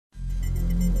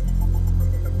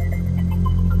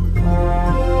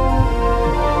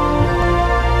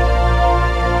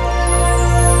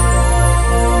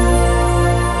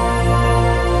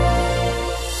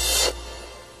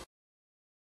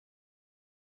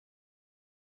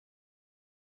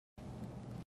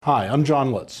Hi, I'm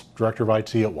John Lutz, Director of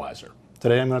IT at Weiser.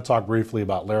 Today I'm going to talk briefly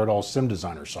about Laerdal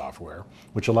SimDesigner software,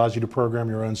 which allows you to program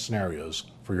your own scenarios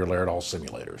for your Laerdal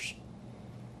simulators.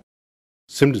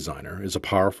 SimDesigner is a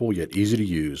powerful yet easy to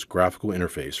use graphical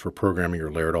interface for programming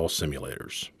your Laerdal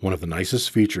simulators. One of the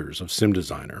nicest features of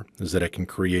SimDesigner is that it can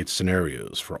create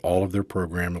scenarios for all of their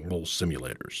programmable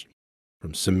simulators,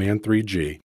 from SimMan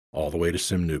 3G all the way to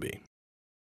SimNewbie.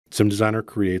 SimDesigner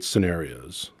creates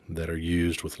scenarios that are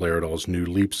used with Laerdal's new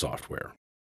Leap software.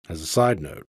 As a side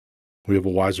note, we have a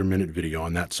Weiser Minute video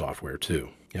on that software too.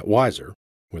 At Weiser,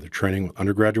 whether training with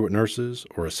undergraduate nurses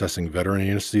or assessing veteran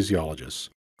anesthesiologists,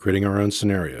 creating our own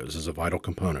scenarios is a vital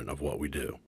component of what we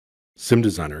do.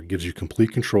 SimDesigner gives you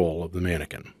complete control of the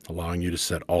mannequin, allowing you to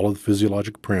set all of the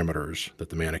physiologic parameters that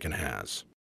the mannequin has.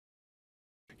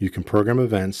 You can program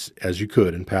events as you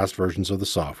could in past versions of the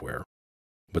software,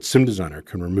 but SimDesigner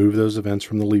can remove those events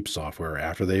from the Leap software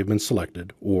after they have been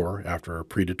selected or after a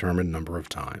predetermined number of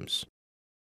times.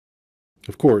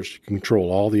 Of course, you can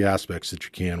control all the aspects that you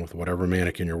can with whatever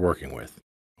mannequin you're working with,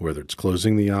 whether it's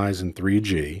closing the eyes in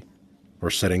 3G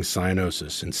or setting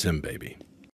cyanosis in SimBaby.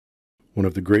 One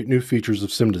of the great new features of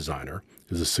SimDesigner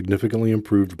is a significantly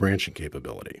improved branching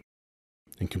capability.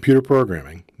 In computer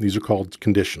programming, these are called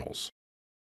conditionals.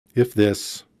 If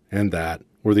this and that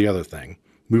or the other thing,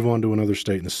 move on to another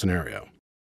state in the scenario.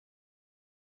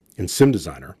 In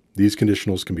SimDesigner, these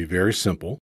conditionals can be very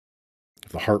simple.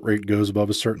 If the heart rate goes above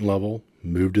a certain level,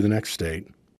 move to the next state.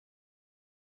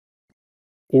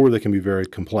 Or they can be very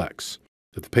complex.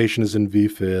 If the patient is in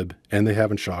VFib and they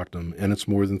haven't shocked them and it's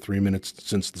more than 3 minutes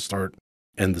since the start,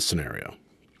 end the scenario.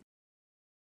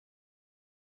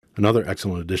 Another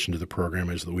excellent addition to the program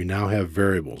is that we now have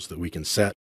variables that we can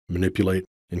set, manipulate,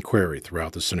 and query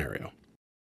throughout the scenario.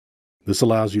 This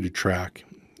allows you to track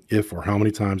if or how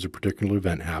many times a particular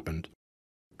event happened,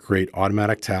 create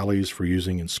automatic tallies for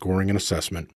using in scoring and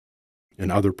assessment,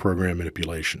 and other program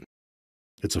manipulation.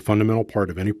 It's a fundamental part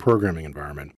of any programming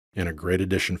environment and a great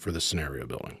addition for the scenario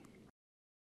building.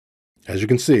 As you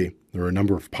can see, there are a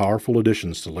number of powerful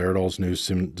additions to Laerdal's new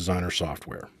SimDesigner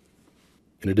software.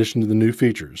 In addition to the new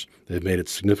features, they've made it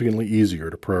significantly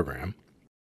easier to program.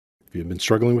 If you've been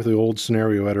struggling with the old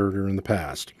scenario editor in the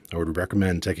past, I would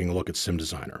recommend taking a look at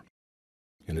SimDesigner.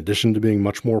 In addition to being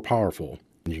much more powerful,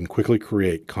 you can quickly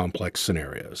create complex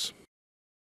scenarios.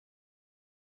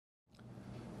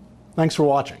 Thanks for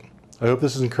watching. I hope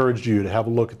this has encouraged you to have a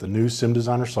look at the new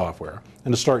SimDesigner software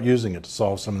and to start using it to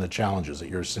solve some of the challenges at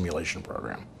your simulation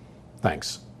program.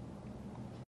 Thanks.